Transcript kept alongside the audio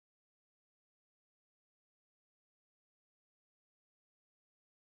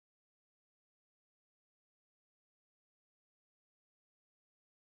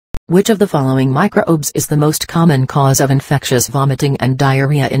Which of the following microbes is the most common cause of infectious vomiting and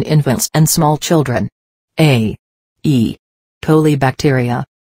diarrhea in infants and small children? A. E. coli bacteria.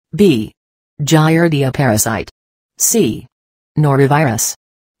 B. Giardia parasite. C. Norovirus.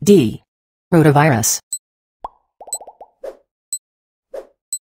 D. Rotavirus.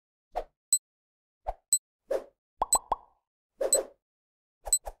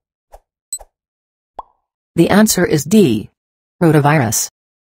 The answer is D. Rotavirus.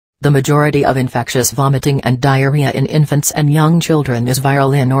 The majority of infectious vomiting and diarrhea in infants and young children is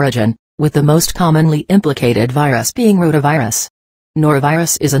viral in origin, with the most commonly implicated virus being rotavirus.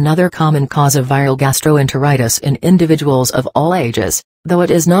 Norovirus is another common cause of viral gastroenteritis in individuals of all ages, though it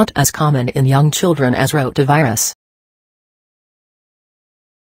is not as common in young children as rotavirus.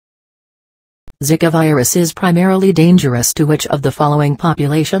 Zika virus is primarily dangerous to which of the following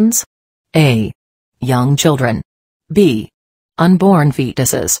populations? A. Young children. B. Unborn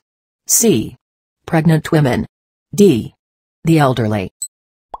fetuses. C. Pregnant women. D. The elderly.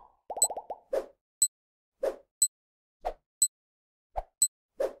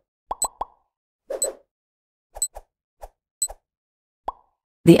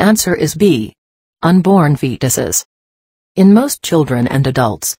 The answer is B. Unborn fetuses. In most children and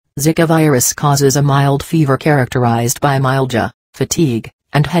adults, Zika virus causes a mild fever characterized by myalgia, fatigue,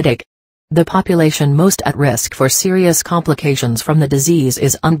 and headache. The population most at risk for serious complications from the disease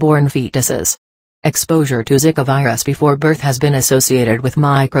is unborn fetuses. Exposure to Zika virus before birth has been associated with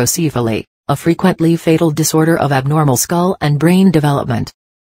microcephaly, a frequently fatal disorder of abnormal skull and brain development.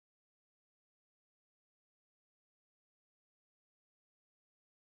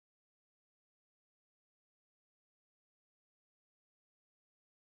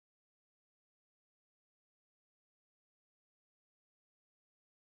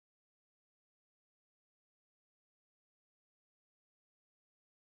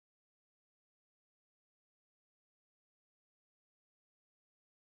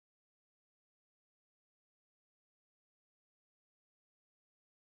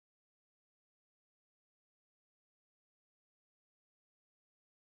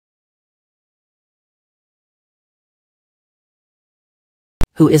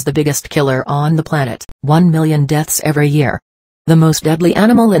 Who is the biggest killer on the planet? 1 million deaths every year. The most deadly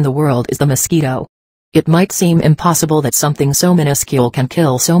animal in the world is the mosquito. It might seem impossible that something so minuscule can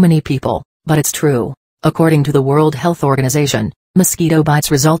kill so many people, but it's true. According to the World Health Organization, mosquito bites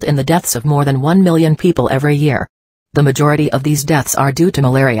result in the deaths of more than 1 million people every year. The majority of these deaths are due to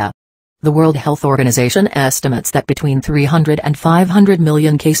malaria. The World Health Organization estimates that between 300 and 500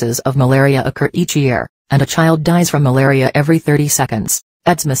 million cases of malaria occur each year, and a child dies from malaria every 30 seconds.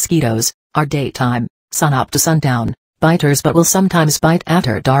 Aedes mosquitoes are daytime, sun-up to sundown, biters but will sometimes bite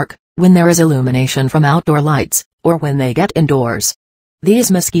after dark, when there is illumination from outdoor lights, or when they get indoors. These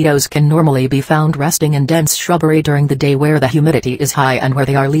mosquitoes can normally be found resting in dense shrubbery during the day where the humidity is high and where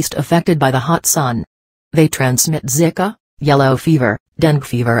they are least affected by the hot sun. They transmit Zika, yellow fever, dengue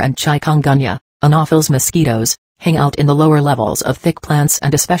fever and chikungunya. Anopheles mosquitoes hang out in the lower levels of thick plants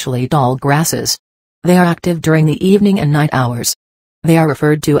and especially tall grasses. They are active during the evening and night hours. They are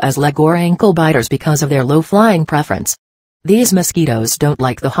referred to as leg or ankle biters because of their low-flying preference. These mosquitoes don't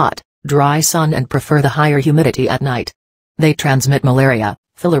like the hot, dry sun and prefer the higher humidity at night. They transmit malaria,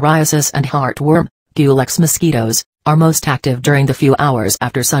 filariasis and heartworm. Nclex mosquitoes are most active during the few hours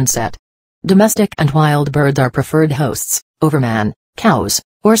after sunset. Domestic and wild birds are preferred hosts, over man, cows,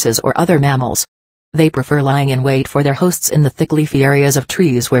 horses or other mammals. They prefer lying in wait for their hosts in the thick leafy areas of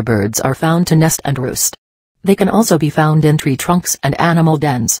trees where birds are found to nest and roost. They can also be found in tree trunks and animal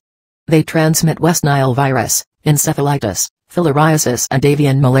dens. They transmit West Nile virus, encephalitis, filariasis and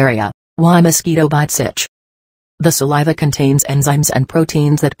avian malaria. Why mosquito bites itch? The saliva contains enzymes and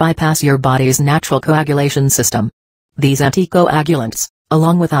proteins that bypass your body's natural coagulation system. These anticoagulants,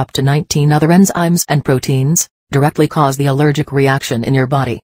 along with up to 19 other enzymes and proteins, directly cause the allergic reaction in your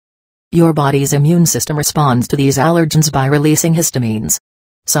body. Your body's immune system responds to these allergens by releasing histamines.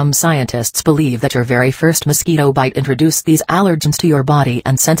 Some scientists believe that your very first mosquito bite introduced these allergens to your body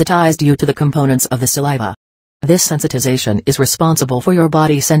and sensitized you to the components of the saliva. This sensitization is responsible for your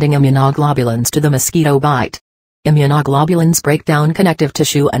body sending immunoglobulins to the mosquito bite. Immunoglobulins break down connective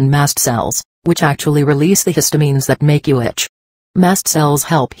tissue and mast cells, which actually release the histamines that make you itch. Mast cells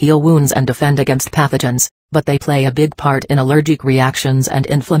help heal wounds and defend against pathogens, but they play a big part in allergic reactions and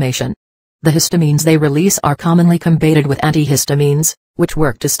inflammation. The histamines they release are commonly combated with antihistamines, which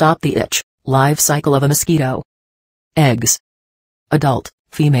work to stop the itch. Life cycle of a mosquito. Eggs. Adult,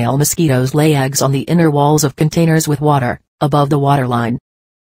 female mosquitoes lay eggs on the inner walls of containers with water, above the waterline.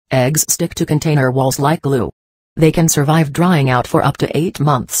 Eggs stick to container walls like glue. They can survive drying out for up to 8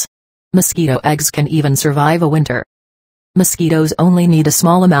 months. Mosquito eggs can even survive a winter. Mosquitoes only need a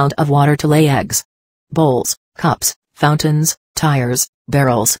small amount of water to lay eggs. Bowls, cups, fountains, tires,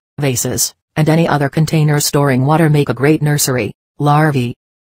 barrels, vases, and any other container storing water make a great nursery. Larvae.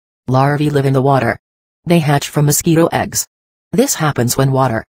 Larvae live in the water. They hatch from mosquito eggs. This happens when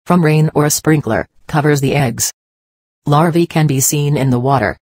water, from rain or a sprinkler, covers the eggs. Larvae can be seen in the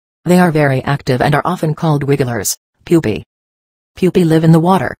water. They are very active and are often called wigglers. Pupae. Pupae live in the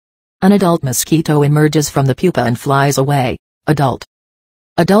water. An adult mosquito emerges from the pupa and flies away.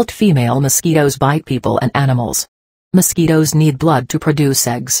 Adult female mosquitoes bite people and animals. Mosquitoes need blood to produce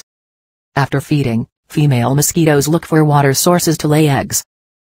eggs. After feeding, female mosquitoes look for water sources to lay eggs.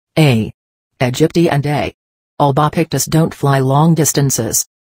 A. Aegypti and A. Albopictus don't fly long distances.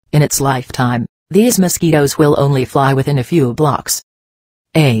 In its lifetime, these mosquitoes will only fly within a few blocks.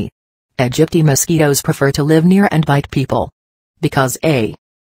 A. Aegypti mosquitoes prefer to live near and bite people. Because A.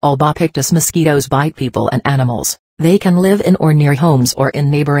 Albopictus mosquitoes bite people and animals, they can live in or near homes or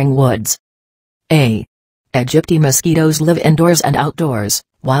in neighboring woods. A. Aegypti mosquitoes live indoors and outdoors,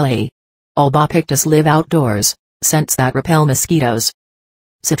 while A. Albopictus live outdoors, scents that repel mosquitoes.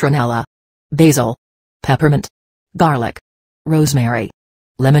 Citronella. Basil. Peppermint. Garlic. Rosemary.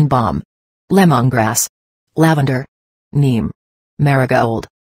 Lemon balm. Lemongrass. Lavender. Neem. Marigold.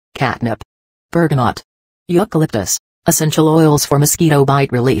 Catnip. Bergamot. Eucalyptus. Essential oils for mosquito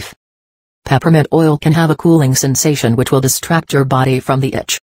bite relief. Peppermint oil can have a cooling sensation which will distract your body from the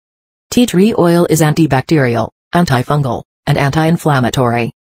itch. Tea tree oil is antibacterial, antifungal, and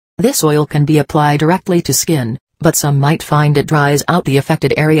anti-inflammatory. This oil can be applied directly to skin, but some might find it dries out the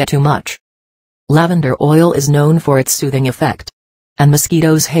affected area too much. Lavender oil is known for its soothing effect. And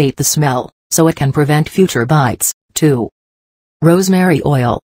mosquitoes hate the smell, so it can prevent future bites, too. Rosemary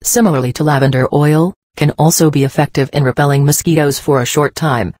oil, similarly to lavender oil, can also be effective in repelling mosquitoes for a short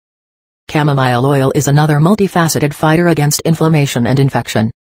time. Chamomile oil is another multifaceted fighter against inflammation and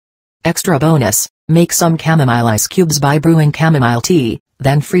infection. Extra bonus, make some chamomile ice cubes by brewing chamomile tea,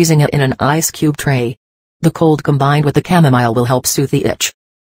 then freezing it in an ice cube tray. The cold combined with the chamomile will help soothe the itch.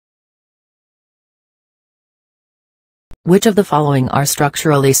 Which of the following are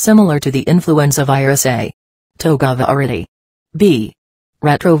structurally similar to the influenza virus? A. Togaviridae. B.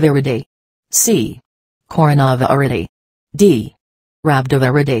 Retroviridae. C. Coronaviridae. D.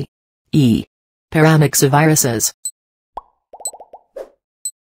 Rhabdoviridae. E. Paramyxoviruses.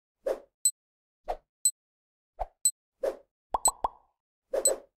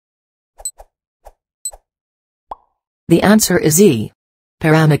 The answer is E.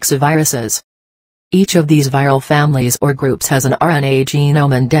 Paramyxoviruses. Each of these viral families or groups has an RNA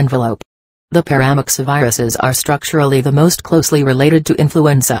genome and envelope. The paramyxoviruses are structurally the most closely related to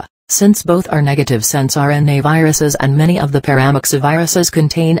influenza, since both are negative-sense RNA viruses and many of the paramyxoviruses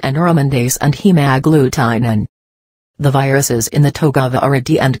contain neuraminidase and hemagglutinin. The viruses in the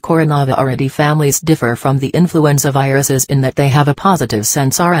Togaviridae and Coronaviridae families differ from the influenza viruses in that they have a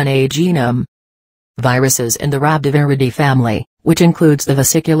positive-sense RNA genome. Viruses in the Rhabdoviridae family, which includes the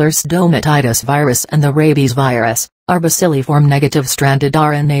vesicular stomatitis virus and the rabies virus, are bacilliform negative-stranded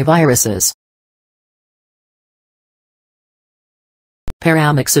RNA viruses.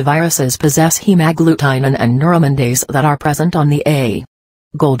 Paramyxoviruses possess hemagglutinin and neuraminidase that are present on the A.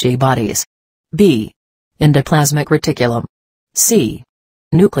 Golgi bodies. B. Endoplasmic reticulum. C.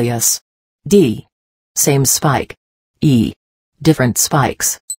 Nucleus. D. Same spike. E. Different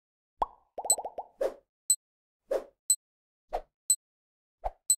spikes.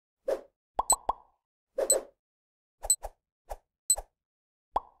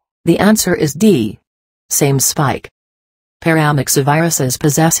 The answer is D. Same spike. Paramyxoviruses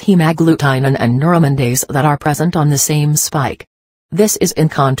possess hemagglutinin and neuraminidase that are present on the same spike. This is in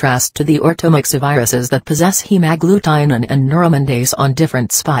contrast to the orthomyxoviruses that possess hemagglutinin and neuraminidase on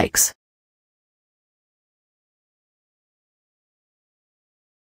different spikes.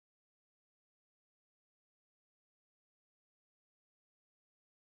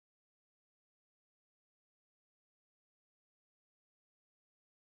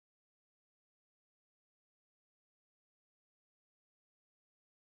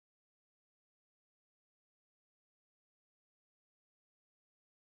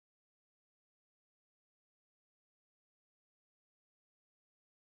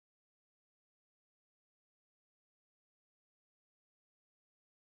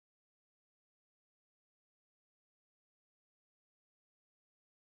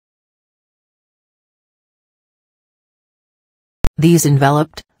 These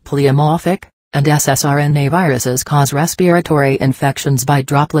enveloped, pleomorphic, and ssRNA viruses cause respiratory infections by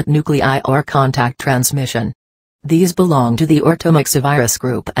droplet nuclei or contact transmission. These belong to the orthomyxovirus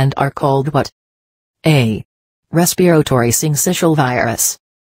group and are called what? A. Respiratory syncytial virus.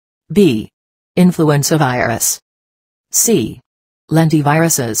 B. Influenza virus. C.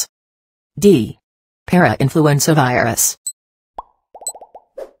 Lentiviruses. D. Parainfluenza virus.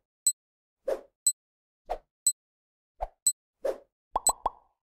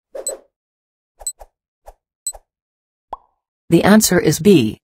 The answer is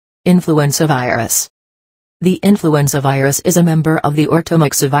B. Influenza virus. The influenza virus is a member of the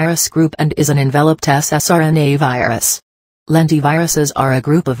orthomyxovirus group and is an enveloped ssRNA virus. Lentiviruses are a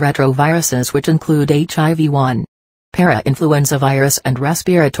group of retroviruses which include HIV-1. Parainfluenza virus and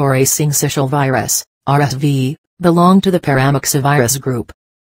respiratory syncytial virus, RSV, belong to the paramyxovirus group.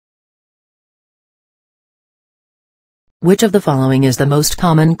 Which of the following is the most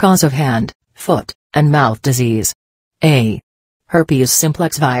common cause of hand, foot, and mouth disease? A. Herpes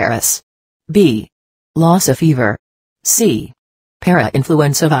simplex virus. B. Lassa fever. C.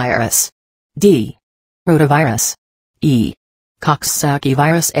 Parainfluenza virus. D. Rotavirus. E. Coxsackie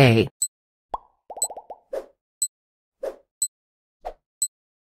virus. A.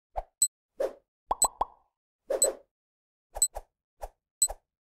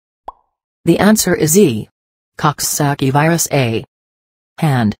 The answer is E. Coxsackie virus. A.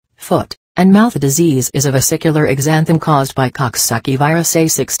 Hand, foot, and mouth disease is a vesicular exanthem caused by Coxsackie virus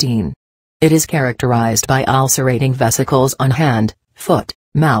A16. It is characterized by ulcerating vesicles on hand, foot,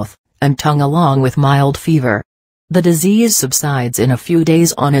 mouth, and tongue along with mild fever. The disease subsides in a few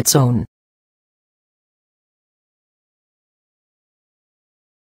days on its own.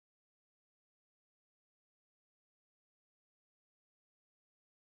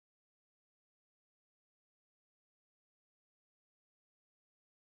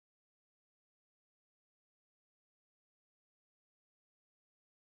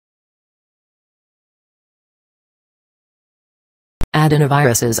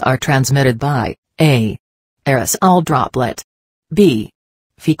 Adenoviruses are transmitted by A. Aerosol droplet. B.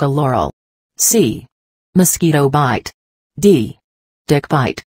 Fecal oral. C. Mosquito bite. D. Tick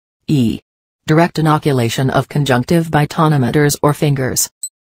bite. E. Direct inoculation of conjunctive bitonometers or fingers.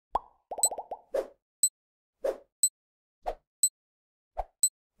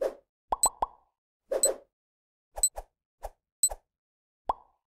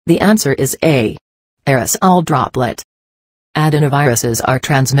 The answer is A. Aerosol droplet. Adenoviruses are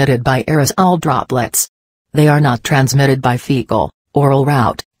transmitted by aerosol droplets. They are not transmitted by fecal, oral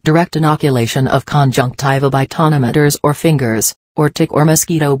route, direct inoculation of conjunctiva bitonometers or fingers, or tick or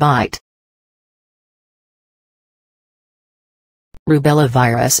mosquito bite. Rubella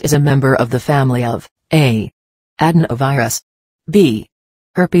virus is a member of the family of A. Adenovirus. B.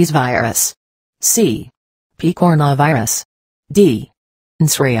 Herpes virus. C. Picornavirus. D.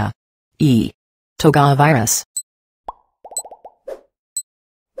 Nclex. E. Toga virus.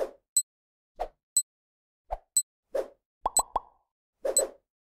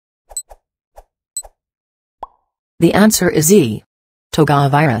 The answer is E. Toga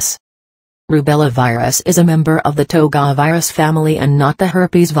virus. Rubella virus is a member of the Toga virus family and not the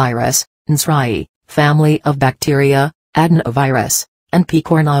herpes virus, Nclex, family of bacteria, adenovirus, and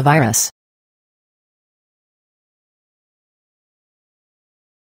picornavirus.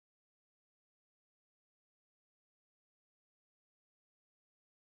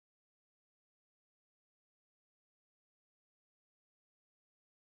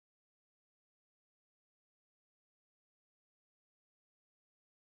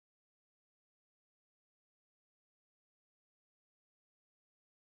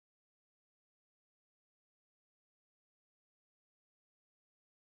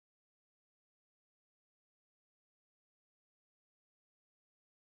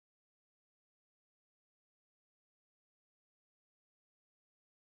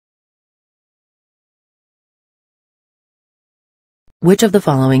 Which of the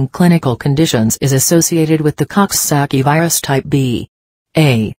following clinical conditions is associated with the Coxsackie virus type B?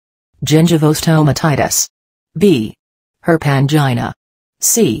 A. Gingivostomatitis. B. Herpangina.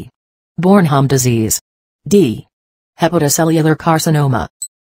 C. Bornholm disease. D. Hepatocellular carcinoma.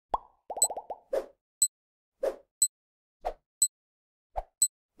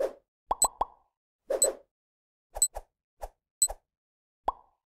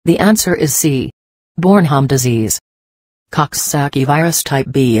 The answer is C. Bornholm disease. Coxsackie virus type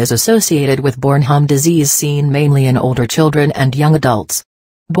B is associated with Bornholm disease seen mainly in older children and young adults.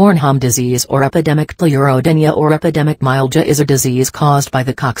 Bornholm disease or epidemic pleurodenia or epidemic myalgia is a disease caused by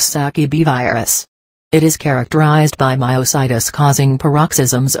the Coxsackie B virus. It is characterized by myositis causing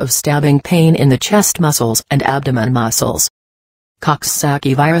paroxysms of stabbing pain in the chest muscles and abdomen muscles.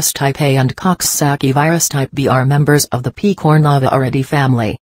 Coxsackie virus type A and Coxsackie virus type B are members of the P. cornaviridae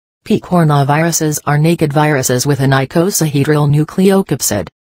family. P. cornaviruses are naked viruses with an icosahedral nucleocapsid.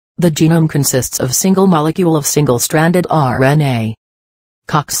 The genome consists of single molecule of single-stranded RNA.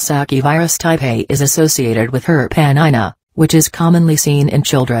 Coxsackie virus type A is associated with herpes angina, which is commonly seen in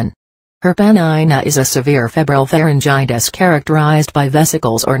children. Herpes angina is a severe febrile pharyngitis characterized by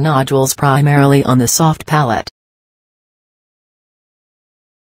vesicles or nodules primarily on the soft palate.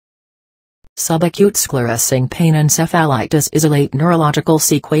 Subacute sclerosing painencephalitis is a late neurological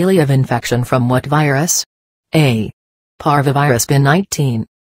sequelae of infection from what virus? A. Parvovirus B19.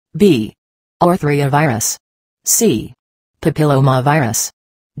 B. Orthreovirus. C. Papillomavirus.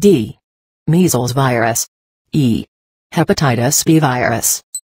 D. Measles virus. E. Hepatitis B virus.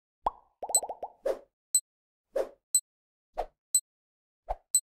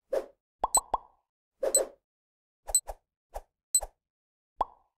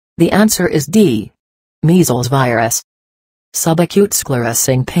 The answer is D. Measles virus. Subacute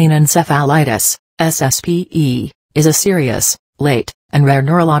sclerosing painencephalitis, SSPE, is a serious, late, and rare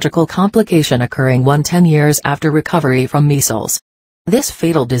neurological complication occurring 10 years after recovery from measles. This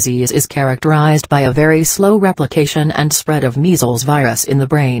fatal disease is characterized by a very slow replication and spread of measles virus in the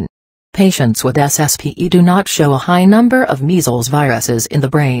brain. Patients with SSPE do not show a high number of measles viruses in the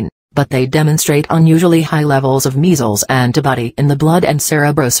brain, but they demonstrate unusually high levels of measles antibody in the blood and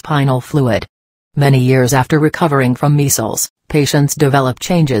cerebrospinal fluid. Many years after recovering from measles, patients develop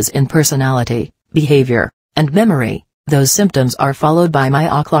changes in personality, behavior, and memory. Those symptoms are followed by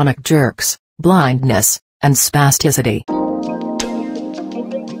myoclonic jerks, blindness, and spasticity.